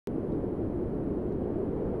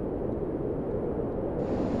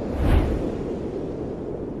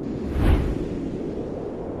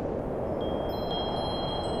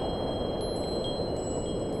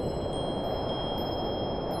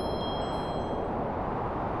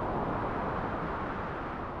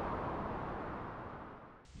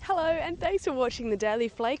Hello and thanks for watching the Daily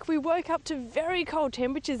Flake. We woke up to very cold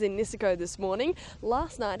temperatures in Niseko this morning.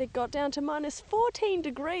 Last night it got down to minus 14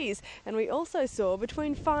 degrees and we also saw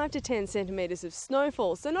between 5 to 10 centimetres of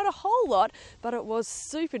snowfall. So not a whole lot, but it was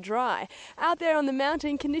super dry. Out there on the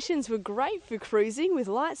mountain, conditions were great for cruising with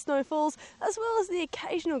light snowfalls as well as the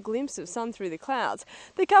occasional glimpse of sun through the clouds.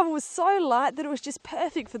 The cover was so light that it was just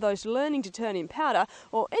perfect for those learning to turn in powder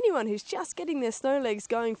or anyone who's just getting their snow legs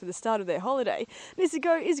going for the start of their holiday.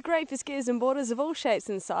 Niseko is great for skiers and boarders of all shapes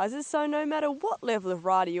and sizes, so no matter what level of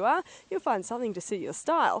rider you are, you'll find something to suit your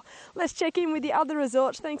style. Let's check in with the other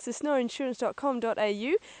resorts thanks to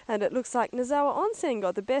snowinsurance.com.au, and it looks like Nozawa Onsen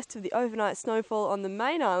got the best of the overnight snowfall on the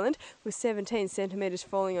main island, with 17 centimetres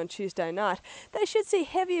falling on Tuesday night. They should see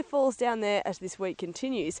heavier falls down there as this week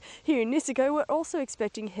continues. Here in Niseko, we're also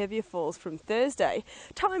expecting heavier falls from Thursday.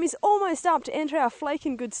 Time is almost up to enter our Flake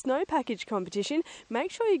and Good Snow Package competition.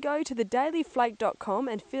 Make sure you go to thedailyflake.com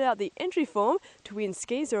and fill out the entry form to win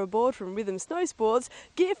skis or a board from Rhythm Snow Sports,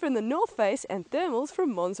 gear from the North Face and thermals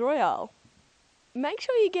from Mons Royal. Make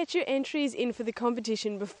sure you get your entries in for the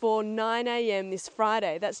competition before 9 a.m. this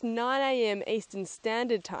Friday. That's 9 a.m. Eastern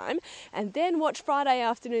Standard Time. And then watch Friday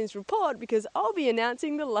afternoon's report because I'll be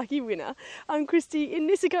announcing the lucky winner. I'm Christy in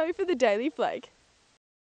Niseko for the Daily Flake.